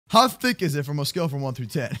How thick is it from a scale from 1 through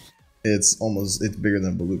 10? It's bigger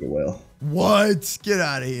than a beluga whale. What? Get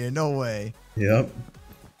out of here. No way. Yep.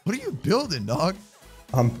 What are you building, dog?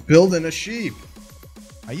 I'm building a sheep.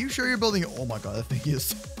 Are you sure you're building? Oh my God, that thing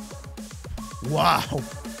is. Wow.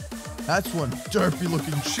 That's one derpy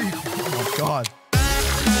looking sheep. Oh my God.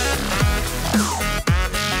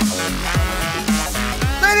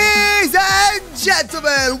 Ladies and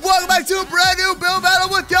gentlemen, welcome back to a brand new build battle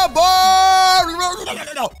with your boy. What you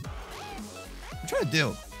trying to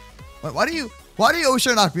do? Why do you always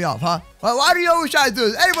try to knock me off, huh? Why do you always try to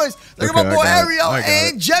do this? Anyways, look at my boy Ariel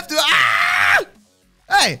and Jeff. Ah!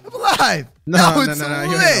 Hey, I'm alive. No, you're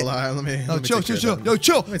not alive. Let me chill. Yo,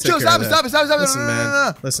 chill. Stop it. Listen,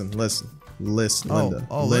 man. Listen, Linda.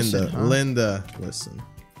 Linda, listen.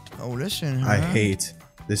 Oh, listen. Huh? I hate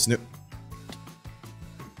this new.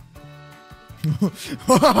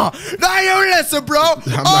 Now you listen, bro. I'm not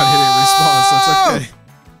hitting respawn, so it's okay.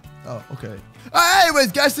 Oh, okay.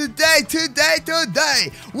 Anyways, guys, today,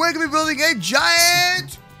 we're gonna be building a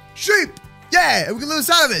giant sheep. Yeah, and we're gonna lose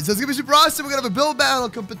out of it. So it's gonna be super awesome. We're gonna have a build battle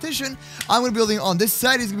competition. I'm gonna be building on this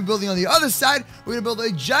side. He's gonna be building on the other side. We're gonna build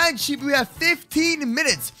a giant sheep. We have 15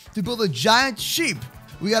 minutes to build a giant sheep.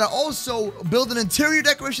 We gotta also build an interior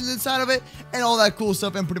decorations inside of it and all that cool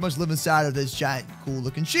stuff and pretty much live inside of this giant cool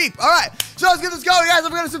looking sheep. All right, so let's get this going, guys.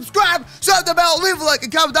 I'm gonna subscribe, shut the bell, leave a like,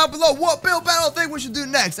 and comment down below what build battle thing we should do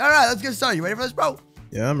next. All right, let's get started. You ready for this, bro?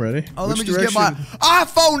 Yeah, I'm ready. Oh, let me just get my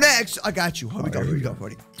iPhone X. I got you. Here we go,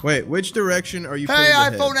 buddy. Wait, which direction are you putting Hey,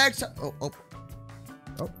 the iPhone head? X.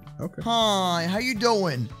 Oh, okay. Hi, how you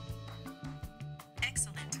doing?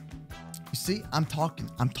 Excellent. You see, I'm talking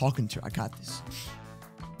to her. I got this.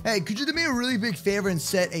 Hey, could you do me a really big favor and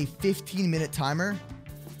set a 15-minute timer?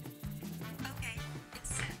 Okay,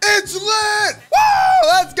 It's lit! Woo!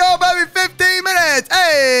 Let's go, baby! 15 minutes!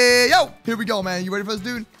 Hey, yo! Here we go, man. You ready for this,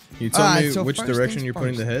 dude? Can you tell me so which direction you're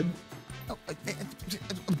putting the head?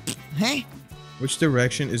 Hey? Which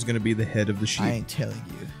direction is going to be the head of the sheep? I ain't telling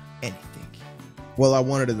you anything. Well, I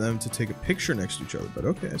wanted them to take a picture next to each other, but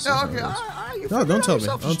okay. No, don't tell me.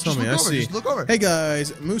 Don't tell me. I see. Just look over. Hey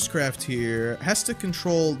guys, MooseCraft here has to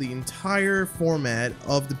control the entire format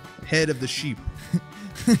of the head of the sheep.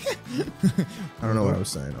 I don't know what I was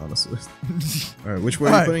saying, honestly. All right, which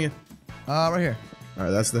way are you putting it? Right here. All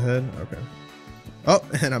right, that's the head. Okay. Oh,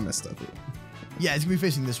 and I messed up. Yeah, it's gonna be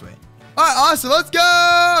facing this way. All right, awesome. Let's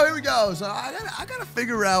go. Here we go. So I gotta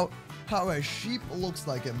figure out how a sheep looks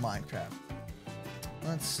like in Minecraft.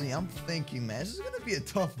 Let's see. I'm thinking, man, this is gonna be a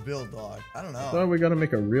tough build, dog. I don't know. So we gotta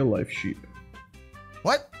make a real life sheep.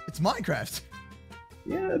 What? It's Minecraft.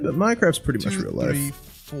 Yeah, but Minecraft's pretty much real life. 3,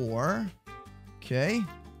 4. Okay.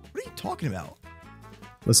 What are you talking about?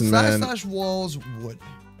 Listen, man. Slash walls wood.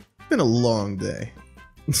 It's been a long day.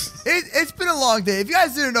 It's been a long day. If you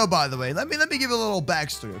guys didn't know, by the way, let me give you a little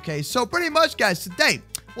backstory, okay? So pretty much, guys, today,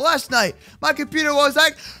 last night, my computer was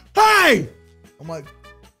like, "Hey!" I'm like,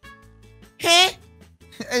 "Huh?"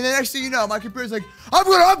 And the next thing you know, my computer's like, "I'm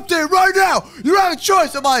gonna update right now. You have a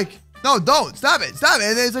choice." I'm like, "No, don't. Stop it. Stop it."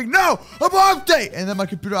 And then it's like, "No, I'm gonna update." And then my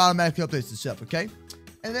computer automatically updates itself, okay?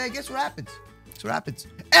 And then guess what happens? Guess what happens?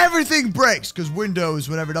 Everything breaks because Windows,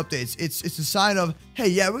 whenever it updates, it's a sign of, "Hey,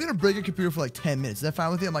 yeah, we're gonna break your computer for like 10 minutes. Is that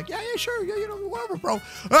fine with you?" I'm like, yeah, sure. Yeah, whatever, bro. All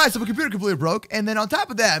right, so my computer completely broke. And then on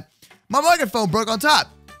top of that, my microphone broke on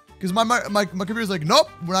top. Because my computer's like,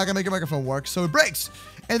 "Nope, we're not gonna make your microphone work." So it breaks.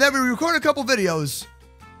 And then we recorded a couple videos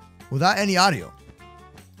without any audio.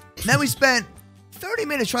 And then we spent 30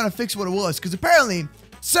 minutes trying to fix what it was, because apparently,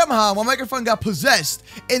 somehow, my microphone got possessed,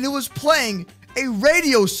 and it was playing a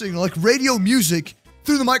radio signal, like radio music,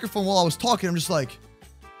 through the microphone while I was talking. I'm just like,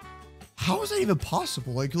 how is that even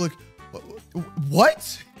possible? Like,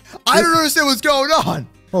 what? I don't understand what's going on.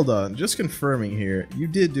 Hold on, just confirming here, you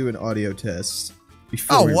did do an audio test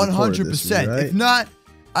before. Oh, we 100%. This, right? If not,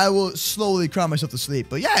 I will slowly cry myself to sleep.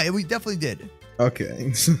 But yeah, we definitely did.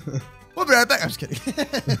 Okay. We'll be right back. I'm just kidding.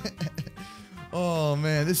 Oh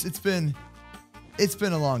man, it's been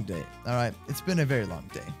a long day. All right, it's been a very long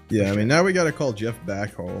day. Yeah, I mean, now we gotta call Jeff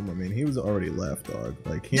back home. I mean, he was already left, dog.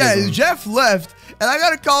 Like, Jeff left, and I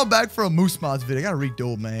gotta call him back for a Moose Mods video. I gotta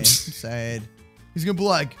redo it, man. I'm sad. He's gonna be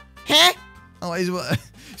like, "Huh?" Oh, he's gonna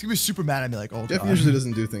be super mad at me. Like, "Oh, Jeff God." usually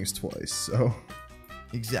doesn't do things twice, so.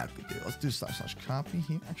 Exactly, dude. Let's do / copy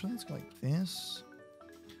here. Actually, let's go like this.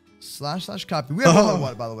 / copy. We have more than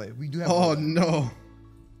one, by the way. We do have. Oh no.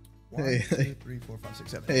 1, 2, 3, 4, 5,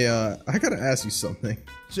 6, 7. Hey, I gotta ask you something.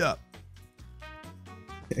 What's up?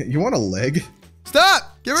 You want a leg?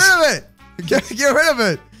 Stop! Get rid of it! Get rid of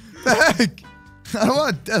it! The heck? I don't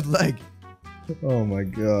want a dead leg. Oh my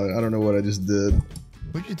god, I don't know what I just did.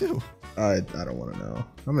 What'd you do? I don't want to know.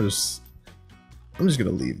 I'm just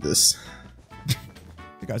gonna leave this.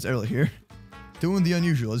 The guy's early here. Doing the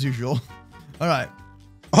unusual as usual. All right.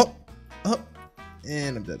 Oh,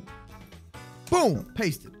 and I'm dead. Boom.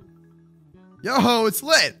 Pasted. Yo, it's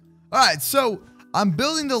lit. All right. So I'm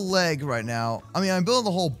building the leg right now. I mean, I'm building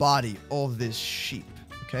the whole body of this sheep.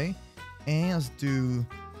 Okay. And let's do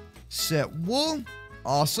set wool.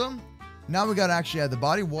 Awesome. Now we got to actually add the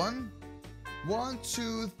body. 1,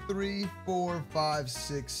 2, 3, 4, 5,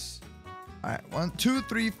 6. All right. 1, 2,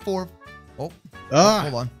 3, 4. Oh,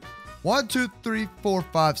 hold on. 1, 2, 3, 4,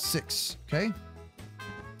 5, 6. Okay.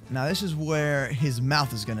 Now this is where his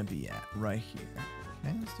mouth is going to be at, right here.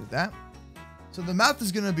 Okay, let's do that. So the mouth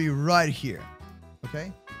is going to be right here.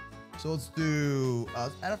 Okay. So let's do,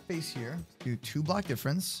 let's add a face here. Let's do 2 block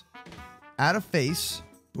difference. Add a face.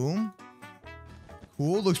 Boom.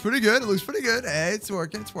 Cool. Looks pretty good. It looks pretty good. Hey, it's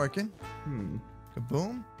working. It's working.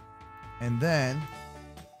 Kaboom. And then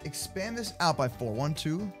expand this out by 4. 1,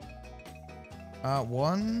 2.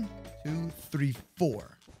 1, 2, 3,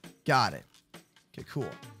 4. Got it. Okay, cool.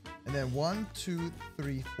 And then 1, 2,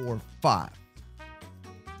 3, 4, 5.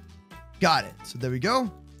 Got it. So there we go.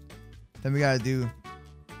 Then we gotta do,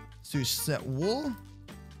 let's do set wool.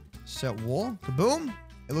 Set wool. Kaboom.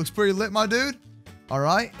 It looks pretty lit, my dude. All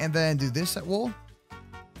right. And then do this set wool.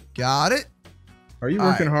 Got it. Are you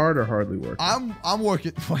working hard or hardly working? I'm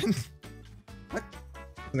working. What?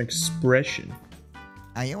 An expression.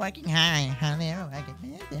 Are you working hard?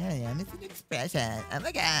 It's an expression. Oh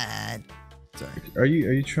my god. Sorry. Are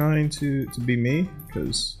you trying to be me?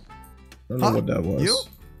 Because I don't know what that was. You?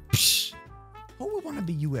 Psh. Who would want to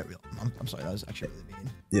be you, Ariel? I'm sorry. That was actually really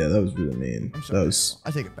mean. Yeah, that was really mean. I'm sorry. That was.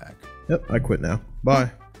 I take it back. Yep, I quit now.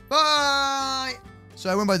 Bye. Bye. So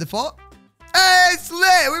I win by default. Hey, it's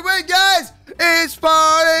lit. We win, guys. It's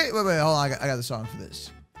party. Wait, hold on. I got the song for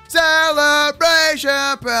this.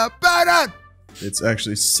 Celebration. It's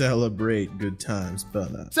actually celebrate good times,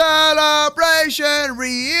 but not. Celebration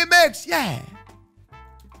remix. Yeah.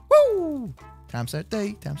 Woo. Time set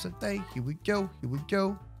day. Time set day. Here we go. Here we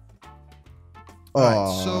go. Oh,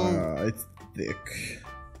 Alright, so it's thick.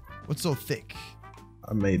 what's so thick?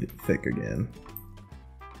 I made it thick again.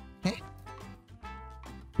 Huh?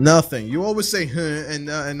 Nothing. You always say huh and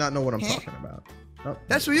not know what I'm talking about. Oh.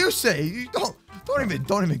 That's what you say. You don't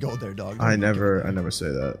even go there, dog. I never say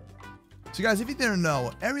that. So guys, if you didn't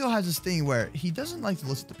know, Ariel has this thing where he doesn't like to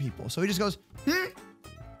listen to people. So he just goes,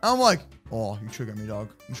 I'm like, oh, you trigger me, dog.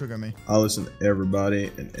 You trigger me. I'll listen to everybody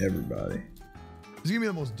and everybody. He's gonna be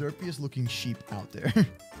the most derpiest looking sheep out there.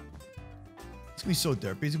 It's gonna be so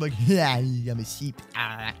derpy. He's gonna be like, yeah, I'm a sheep.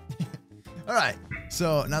 All right.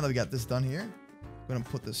 So now that we got this done here, I'm gonna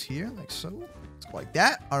put this here like so. Let's go like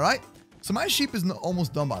that. All right. So my sheep is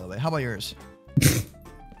almost done, by the way. How about yours?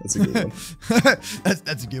 That's a good one.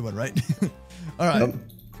 that's a good one, right? All right.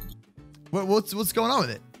 Yep. What's going on with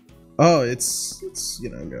it? Oh, it's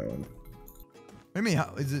going. What do you mean?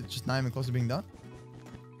 How, is it just not even close to being done?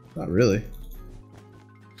 Not really.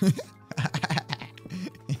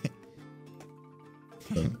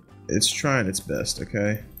 It's trying its best,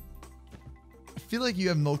 okay? I feel like you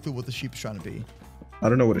have no clue what the sheep is trying to be. I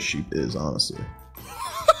don't know what a sheep is, honestly.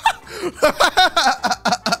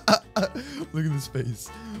 Look at his face.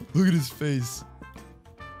 Look at his face.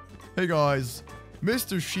 Hey guys,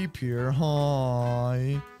 Mr. Sheep here.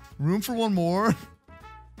 Hi. Room for one more?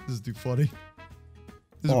 This is too funny.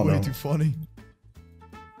 This is way too funny.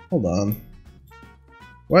 Hold on.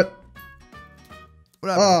 What? What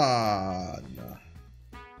happened? Ah, no.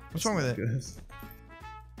 What's wrong with it? Good.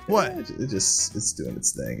 What? It's doing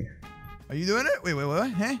its thing. Are you doing it? Wait,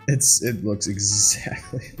 what? Huh? It looks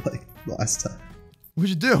exactly like last time. What'd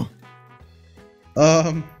you do?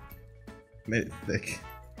 Made it thick.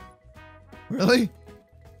 Really?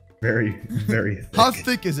 Very, very thick. How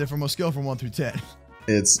thick is it from a scale from 1 through 10?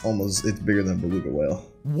 It's bigger than a beluga whale.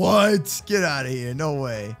 What? Get out of here. No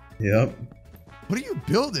way. Yep. What are you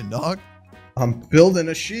building, dog? I'm building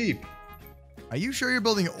a sheep. Are you sure you're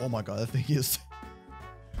building it? Oh my god, that thing is...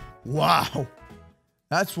 Wow.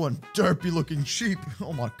 That's one derpy looking sheep.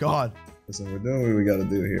 Oh my god. Listen, we're doing what we gotta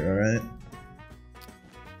do here, alright?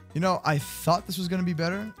 You know, I thought this was going to be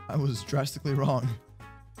better. I was drastically wrong.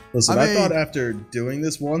 Listen, I thought after doing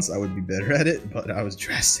this once, I would be better at it, but I was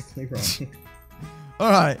drastically wrong.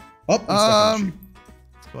 Alright. Oh, I'm stuck on the sheep.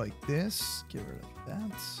 Let's go like this. Get rid of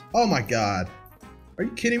that. Oh my god. Are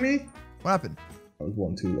you kidding me? What happened? I was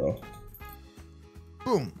one too low.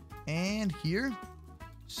 Boom. And here.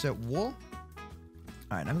 Set wool.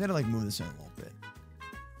 Alright, now we gotta like move this in a little bit.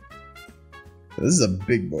 This is a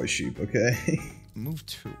big boy sheep, okay? Move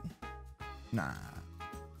 2. Nah.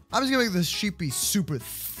 I'm just gonna make this sheep be super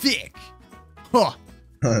thick. Huh.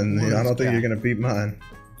 I don't think you're gonna beat mine.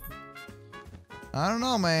 I don't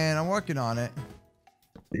know, man. I'm working on it.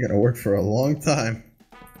 You're gonna work for a long time.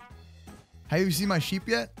 Have you seen my sheep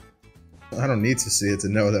yet? I don't need to see it to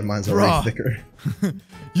know that mine's already thicker.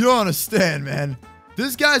 You don't understand, man.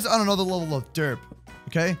 This guy's on another level of derp.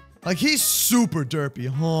 Okay? Like, he's super derpy.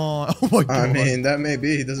 Huh? Oh my god. I mean, that may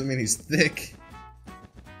be. It doesn't mean he's thick.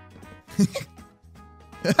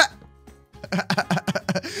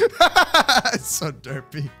 It's so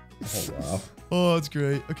derpy. Oh, wow. Oh, that's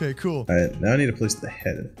great. Okay, cool. Alright, now I need to place the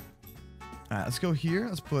head. Alright, let's go here.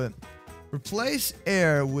 Let's put replace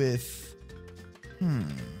air with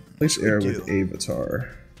Place air with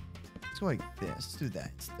avatar. let's go like this. Let's do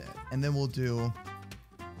that instead. And then we'll do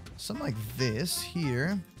something like this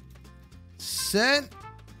here. Set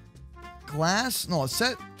glass. No,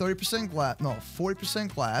 set 30% glass. No,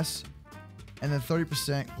 40% glass. And then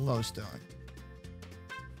 30% glowstone.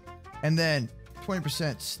 And then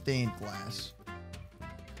 20% stained glass.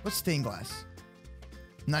 What's stained glass?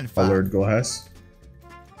 95. Colored glass.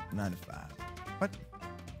 95. What?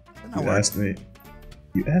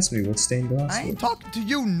 You asked me what stained glass I ain't was. talking to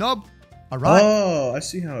you, nub. All right. Oh, I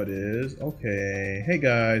see how it is. Okay. Hey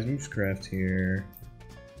guys, MooseCraft here.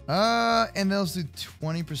 And they'll do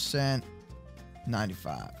 20%,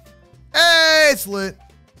 95. Hey, it's lit.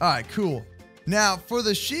 All right, cool. Now for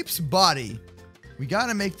the sheep's body, we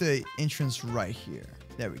gotta make the entrance right here.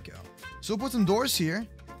 There we go. So we'll put some doors here.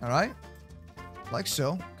 All right, like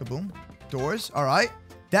so. Kaboom. Doors. All right.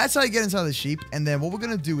 That's how you get inside the sheep. And then what we're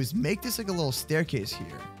gonna do is make this like a little staircase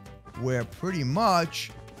here, where pretty much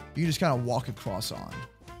you just kind of walk across on.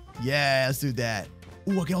 Yeah, let's do that.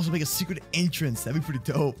 Ooh, I can also make a secret entrance. That'd be pretty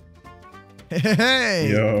dope. Hey.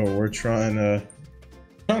 Yo, we're trying to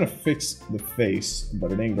fix the face,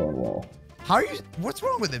 but it ain't going well. How are you? What's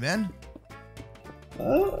wrong with it, man?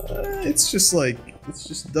 It's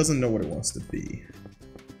just doesn't know what it wants to be.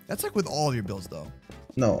 That's like with all of your builds, though.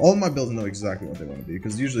 No, all my builds know exactly what they want to be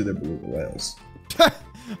because usually they're beluga whales. I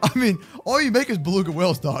mean, all you make is beluga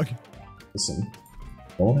whales, dog. Listen,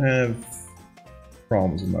 don't have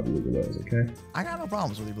problems with my beluga whales, okay? I got no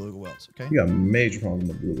problems with your beluga whales, okay? You got major problems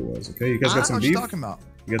with my beluga whales, okay? You guys got some what beef? you talking about?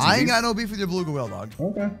 You got some I ain't beef? got no beef with your beluga whale, dog.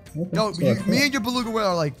 Okay. Yo, That's what I thought. me and your beluga whale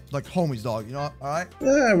are like homies, dog. You know? All right.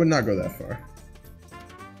 I would not go that far.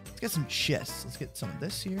 Let's get some chests. Let's get some of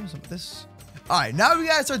this here, some of this. All right, now we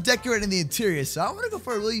gotta start decorating the interior. So I'm gonna go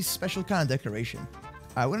for a really special kind of decoration. All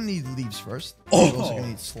right, we're gonna need leaves first. Oh. We're also gonna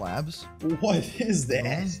need slabs. What is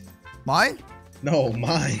that? Mine? No,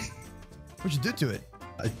 mine. What'd you do to it?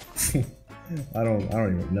 I don't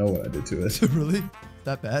even know what I did to it. Really?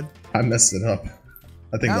 That bad? I messed it up.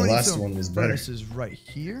 I think Now the we need last some one was better. furnaces right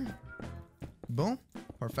here. Boom.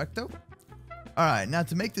 Perfecto. All right, now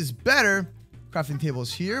to make this better, crafting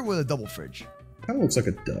tables here with a double fridge. Kind of looks like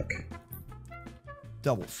a duck.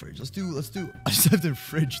 Double fridge. Let's do. I just have the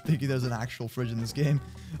fridge thinking there's an actual fridge in this game.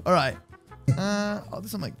 All right. I'll do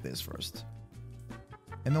something like this first.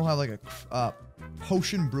 And they'll have like a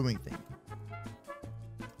potion brewing thing.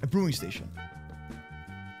 A brewing station.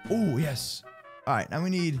 Oh, yes. All right, now we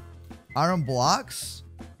need iron blocks.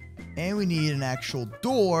 And we need an actual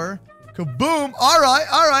door. Kaboom. All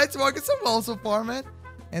right. So I get some well so far, man.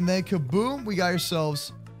 And then kaboom, we got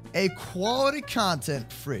ourselves a quality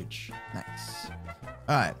content fridge. Nice.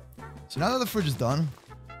 All right. So now that the fridge is done,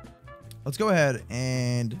 let's go ahead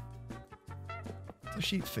and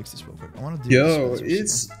actually fix this real quick. I want to do Yo, this.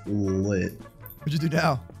 it's lit. What'd you do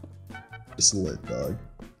now? It's lit, dog.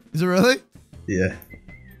 Is it really? Yeah,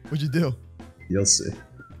 What'd you do? you'll see.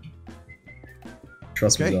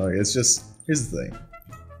 Trust me, Okay. dog. It's just, here's the thing.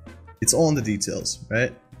 It's all in the details,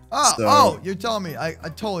 right? Oh, you're telling me. I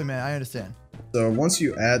totally, man. I understand. So once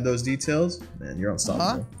you add those details, man, you're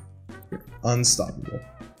unstoppable. You're unstoppable.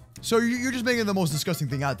 So you're just making the most disgusting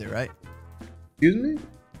thing out there, right? Excuse me?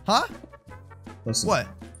 Huh? Listen, What?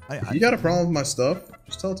 If you got a problem with my stuff,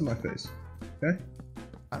 just tell it to my face. Okay?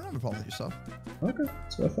 I don't have a problem with your stuff. Okay,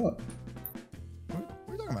 that's what I thought. What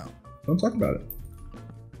are you talking about? Don't talk about it.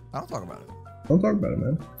 I don't talk about it. Don't talk about it,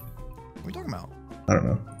 man. What are you talking about? I don't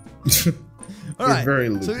know. All You're right. very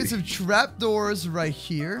So loopy. we need some trapdoors right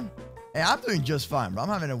here. Hey, I'm doing just fine, bro. I'm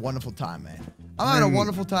having a wonderful time, man. I'm having a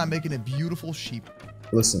wonderful time making a beautiful sheep.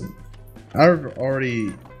 Listen, I've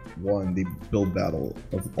already won the build battle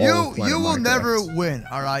of all You of Planet will Minecraft. never win,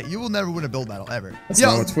 all right? You will never win a build battle ever. That's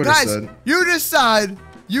not what Twitter guys, said. You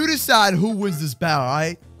decide who wins this battle, all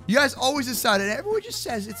right? You guys always decide, and everyone just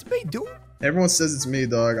says it's me, dude. Everyone says it's me,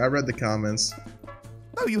 dog. I read the comments.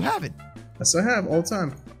 No, you haven't. Yes, I have all the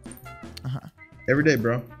time. Uh-huh. Every day,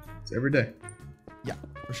 bro. It's every day. Yeah,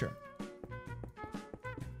 For sure.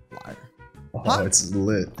 Liar. Oh, Huh? it's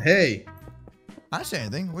lit. Hey. I didn't say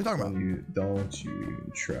anything. What are you talking about? Don't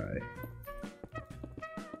you try.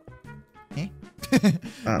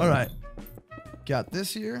 All right. Got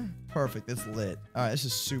this here. Perfect. It's lit. All right. This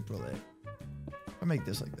is super lit. I'll make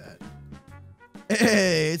this like that.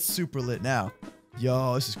 Hey, it's super lit now.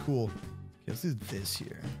 Yo, this is cool. Okay, let's do this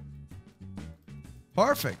here.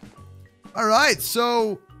 Perfect. All right.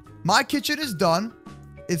 So my kitchen is done.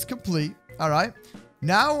 It's complete. All right.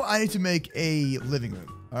 Now I need to make a living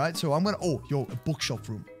room. All right. So I'm going to, oh, yo, a bookshelf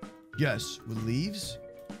room. Yes. With leaves.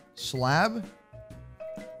 Slab.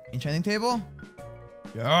 Enchanting table.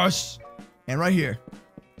 Yes. And right here.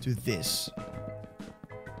 Do this.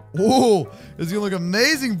 Oh, it's going to look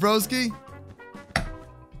amazing, broski.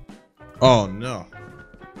 Oh, no.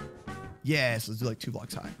 Yes. Let's do like 2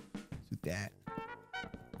 blocks high. Let's do that.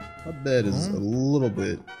 My bed is a little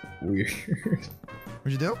bit weird.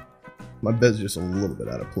 What'd you do? My bed's just a little bit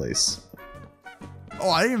out of place. Oh,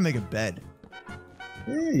 I didn't even make a bed.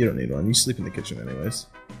 You don't need one. You sleep in the kitchen anyways.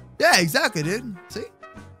 Yeah, exactly, dude. See?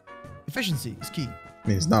 Efficiency is key. I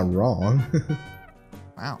mean, it's not wrong.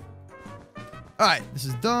 Wow. All right, this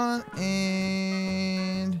is done,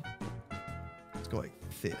 and let's go like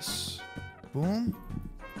this. Boom.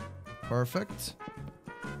 Perfect.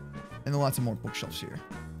 And then lots of more bookshelves here.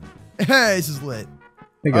 Hey, this is lit.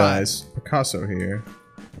 Hey All guys, Picasso here.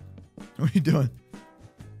 What are you doing?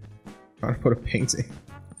 Trying to put a painting.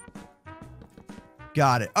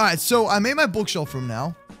 Got it. All right, so I made my bookshelf room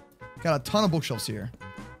now. Got a ton of bookshelves here.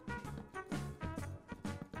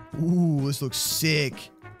 Ooh, this looks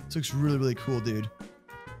sick. This looks really, really cool, dude.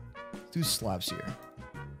 Let's do slabs here.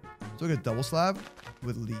 Let's look at a double slab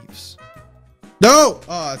with leaves. No!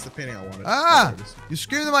 Oh, that's the painting I wanted. Ah! There it is. You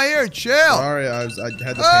screamed in my ear. Chill. Sorry, I had the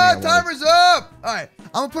painting Ah, I wanted. timer's up. All right,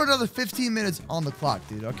 I'm going to put another 15 minutes on the clock,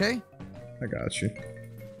 dude, okay? I got you.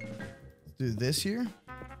 Let's do this here.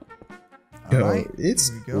 All Yo, right, it's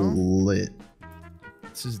here we go. lit.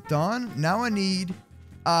 This is done. Now I need...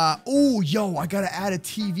 oh, yo, I got to add a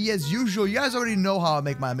TV as usual. You guys already know how I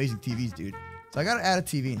make my amazing TVs, dude. So I got to add a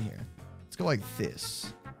TV in here. Let's go like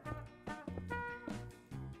this.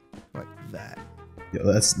 Like that. Yo,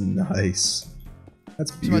 that's nice.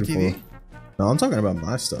 That's See my beautiful. TV? No, I'm talking about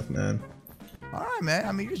my stuff, man. All right, man.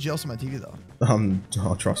 I mean, you're just jealous of my TV, though.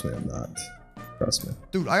 Oh, trust me, I'm not. Trust me.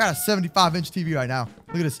 Dude, I got a 75-inch TV right now.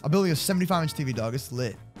 Look at this. I'm building a 75-inch TV, dog. It's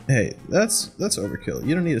lit. Hey, that's overkill.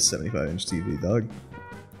 You don't need a 75-inch TV, dog.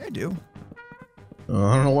 I do. I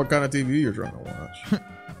don't know what kind of TV you're trying to watch.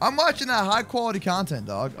 I'm watching that high-quality content,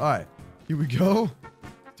 dog. All right. Here we go.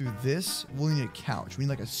 Do this. We'll need a couch. We need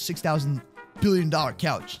like a $6,000 billion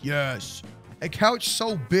couch. Yes. A couch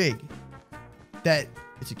so big that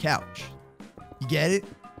it's a couch. You get it?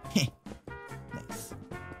 Nice.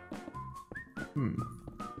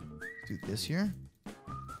 Do this here.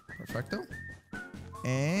 Perfecto.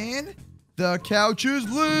 And the couch is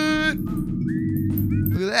lit.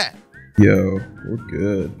 Look at that. Yo, we're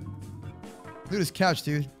good. Look at this couch,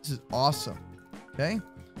 dude. This is awesome. Okay.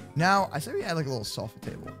 Now, I said we had like a little sofa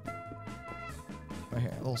table. Right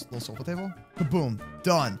here. A little sofa table. Kaboom.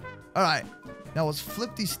 Done. All right. Now let's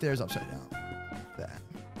flip these stairs upside down. Like that.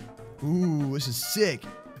 Ooh, this is sick.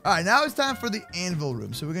 All right. Now it's time for the anvil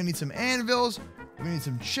room. So we're going to need some anvils. We're going to need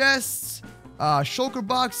some chests. Shulker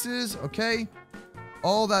boxes. Okay.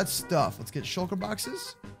 All that stuff. Let's get shulker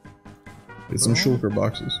boxes. Get some shulker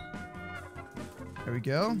boxes. There we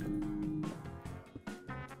go.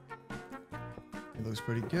 It looks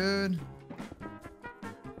pretty good.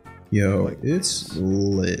 Yo, Like it's this.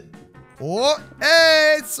 lit. Oh,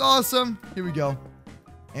 hey, it's awesome. Here we go.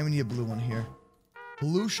 And we need a blue one here.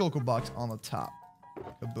 Blue shulker box on the top.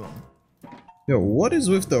 Kaboom. Yo, what is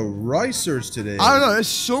with the ricers today? I don't know. There's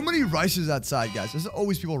so many rices outside, guys. There's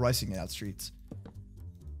always people ricing it out streets.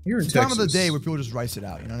 Here in It's the Texas. time of the day where people just rice it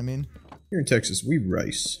out. You know what I mean? Here in Texas, we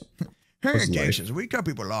rice. Here What's in life? Texas, we cut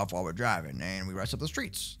people off while we're driving and we rice up the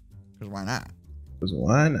streets. Because why not? Because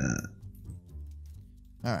why not?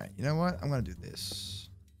 All right. You know what? I'm going to do this.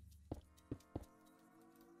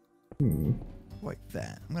 Like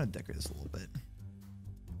that. I'm going to decorate this a little bit.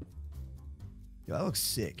 Yo, that looks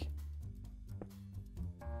sick.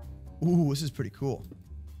 Ooh, this is pretty cool.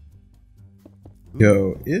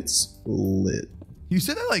 Yo, it's lit. You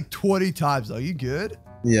said that like 20 times, though. You good?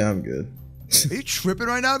 Yeah, I'm good. Are you tripping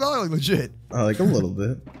right now, dog? Like, legit. Like a little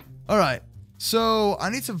bit. All right. So, I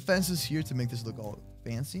need some fences here to make this look all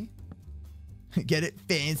fancy. Get it?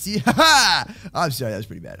 Fancy. I'm sorry. That was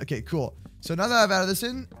pretty bad. Okay, cool. So, now that I've added this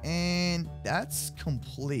in, and that's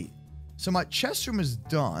complete. So, my chest room is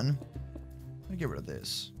done. Let me get rid of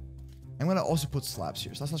this. I'm going to also put slabs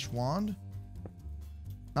here. Slash wand.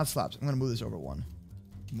 Not slabs. I'm going to move this over one.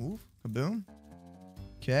 Move. Kaboom.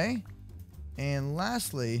 Okay. And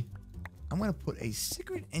lastly, I'm going to put a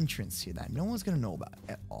secret entrance here that no one's going to know about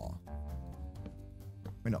at all.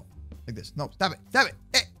 Wait, no. Like this. No, stop it. Stop it.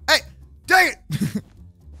 Hey, hey. Dang it.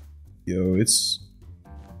 Yo, it's...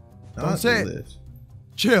 Don't say it.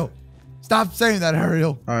 Chill. Stop saying that,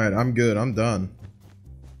 Ariel. Alright, I'm good. I'm done.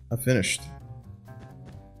 I finished.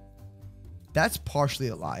 That's partially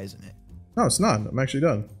a lie, isn't it? No, it's not. I'm actually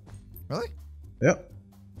done. Really? Yep.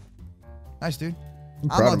 Nice, dude. I'm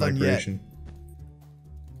proud not of my done yet. creation.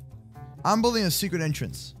 I'm building a secret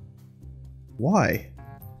entrance. Why?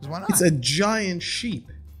 'Cause why not? It's a giant sheep.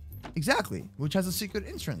 Exactly. Which has a secret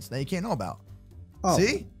entrance that you can't know about. Oh,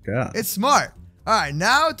 See? God. It's smart. All right,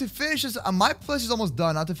 now to finish this, my place is almost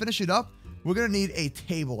done. Now to finish it up, we're gonna need a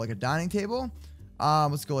table, like a dining table.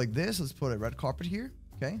 Let's go like this. Let's put a red carpet here.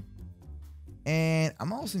 Okay. And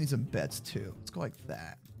I'm also need some beds too. Let's go like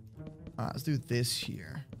that. All right, let's do this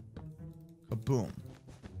here. Kaboom.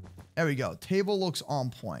 There we go. Table looks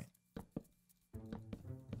on point.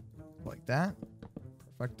 Like that.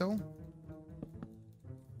 Perfecto.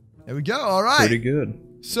 There we go. All right. Pretty good.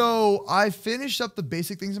 So I finished up the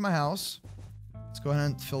basic things in my house. Let's go ahead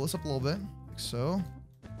and fill this up a little bit. Like so.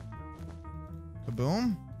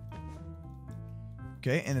 Kaboom.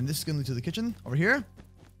 Okay, and then this is going to lead to the kitchen over here.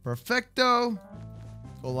 Perfecto.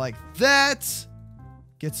 Go like that.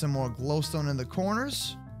 Get some more glowstone in the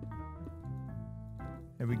corners.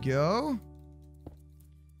 There we go.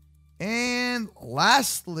 And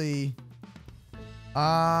lastly,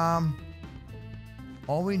 all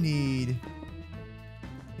we need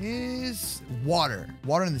is water.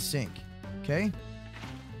 Water in the sink. Okay?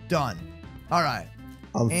 Done. All right.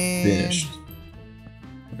 I'm finished.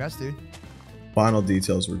 Congrats, dude. Final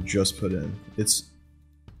details were just put in. It's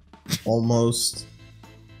almost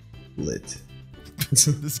lit.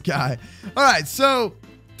 This guy. All right, so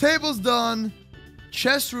table's done.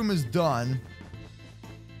 Chest room is done.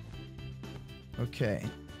 Okay.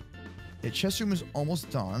 The chest room is almost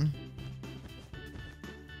done.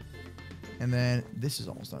 And then this is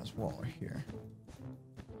almost done as well right here.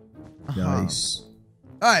 Nice.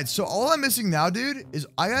 All right, so all I'm missing now, dude, is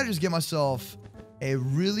I gotta just get myself a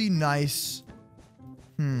really nice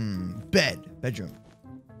bedroom.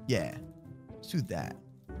 Yeah, let's do that.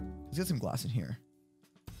 Let's get some glass in here.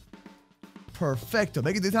 Perfecto.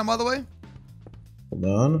 Make it daytime, by the way. Hold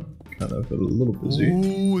on. Kind of a little busy.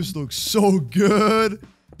 Ooh, this looks so good.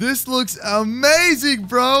 This looks amazing,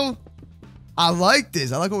 bro. I like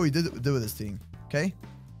this. I like what we did with this thing. Okay.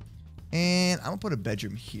 And I'm gonna put a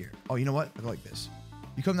bedroom here. Oh, you know what? I go like this.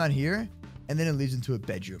 You come down here, and then it leads into a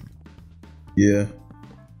bedroom. Yeah.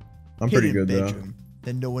 I'm pretty Hidden good bedroom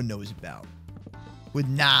that no one knows about. With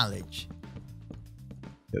knowledge.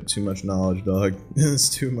 though. Got too much knowledge, dog. It's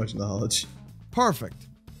too much knowledge. Perfect.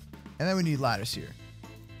 And then we need ladders here.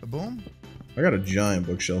 Boom. I got a giant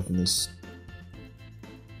bookshelf in this.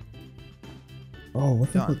 Oh, what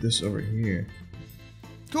if I Done. put this over here?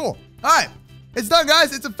 Cool. All right. It's done,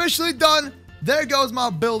 guys. It's officially done. There goes my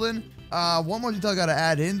building. One more detail I got to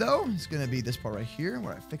add in, though. It's going to be this part right here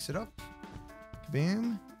where I fix it up.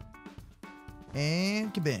 Kabam.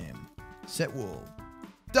 And kabam. Set wool.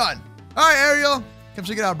 Done. All right, Ariel. Come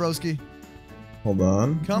check it out, broski. Hold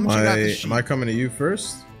on. Come check out the sheep. Am I coming to you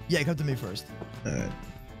first? Yeah, come to me first. Alright.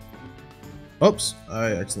 Oops.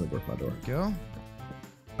 I accidentally broke my door. Go.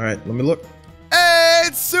 Alright, let me look.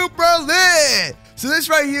 It's super lit. So this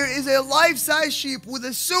right here is a life-size sheep with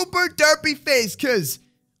a super derpy face, because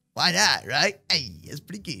why not, right? Hey, it's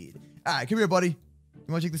pretty good. All right, come here, buddy. You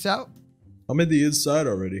want to check this out? I'm in the inside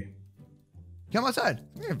already. Come outside.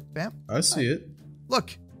 Come here, fam. I see it.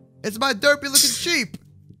 Look, it's my derpy-looking sheep.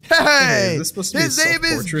 Hey, is this supposed to be his a name is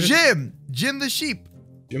self-portrait? Jim. Jim the sheep.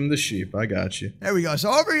 Jim the sheep. I got you. There we go.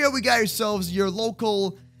 So over here, we got yourselves your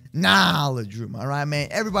local knowledge room. All right, man.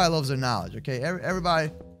 Everybody loves their knowledge, okay?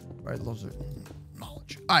 Everybody loves their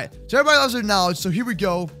knowledge. All right, so everybody loves their knowledge. So here we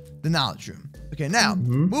go, the knowledge room. Okay, now,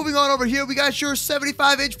 moving on over here, we got your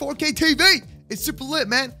 75-inch 4K TV. It's super lit,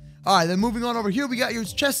 man. All right, then moving on over here, we got your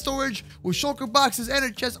chest storage with shulker boxes,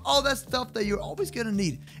 ender chest, all that stuff that you're always going to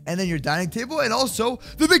need. And then your dining table and also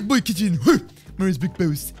the big boy kitchen. Maria's big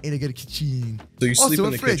boss, and I got a kitchen. So you sleep Also, in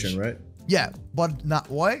a the fridge. kitchen, right? Yeah, but not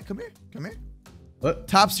what? Come here. Come here. What?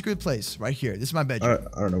 Top secret place right here. This is my bedroom.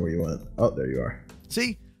 I don't know where you went. Oh, there you are.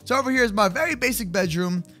 See? So over here is my very basic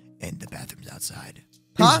bedroom, and the bathroom's outside.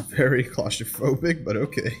 Huh? It's very claustrophobic, but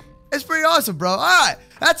okay. It's pretty awesome, bro. All right,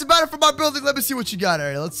 that's about it for my building. Let me see what you got,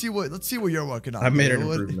 Ariel. Let's see what you're working on. I made an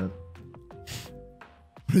What improvement.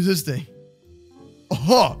 is this thing?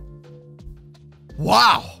 Oh,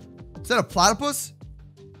 Wow. Is that a platypus?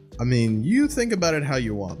 I mean, you think about it how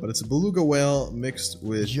you want, but it's a beluga whale mixed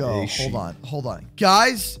with Yo, a sheep. hold on.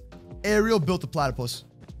 Guys, Ariel built a platypus.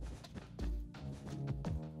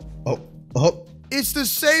 Oh. It's the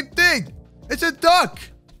same thing. It's a duck.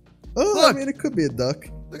 Oh, Look. I mean, it could be a duck.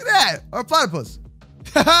 Look at that. Or a platypus.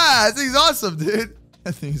 Haha, this thing's awesome, dude.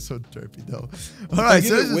 That thing is so derpy, though. All right,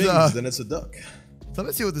 so If I give this it is, wings, then it's a duck. so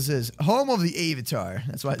let's see what this is. Home of the Avatar.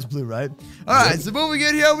 That's why it's blue, right? All right, so moving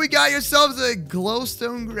in here, we got yourselves a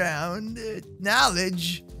glowstone ground,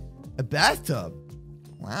 knowledge, a bathtub.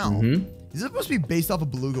 Wow. Is this supposed to be based off a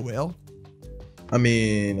beluga whale? I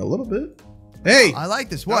mean, a little bit. Hey, I like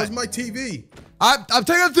this. that What? was my TV. I'm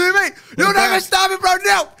taking the TV. You're not gonna stop it, bro.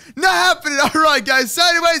 No, not happening. All right, guys. So,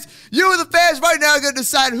 anyways, you and the fans right now are gonna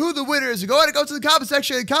decide who the winner is. Go ahead and go to the comment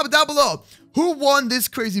section and comment down below. Who won this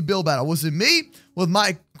crazy build battle? Was it me with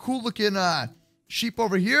my cool-looking sheep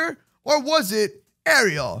over here, or was it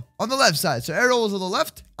Ariel on the left side? So Ariel was on the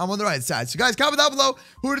left. I'm on the right side. So, guys, comment down below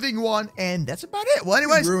who do you think won, and that's about it. Well,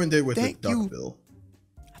 anyways, You ruined it with the thank duck you. bill.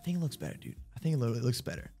 I think it looks better, dude. I think it literally looks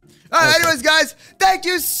better. All right, anyways, guys, thank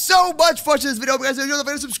you so much for watching this video. If you guys enjoyed the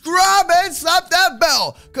video, subscribe and slap that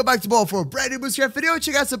bell. Come back tomorrow for a brand new MooseCraft video.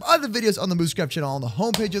 Check out some other videos on the MooseCraft channel on the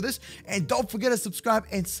homepage of this. And don't forget to subscribe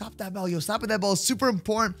and slap that bell. Yo, slapping that bell is super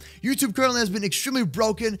important. YouTube currently has been extremely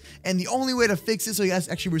broken, and the only way to fix it so you guys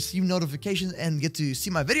actually receive notifications and get to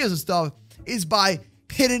see my videos and stuff is by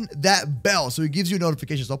hitting that bell, so it gives you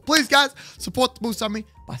notifications. So please, guys, support the Moose Army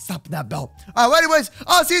by slapping that bell. All right, well, anyways,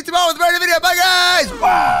 I'll see you tomorrow with a brand new video. Bye, guys.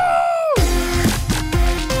 Woo!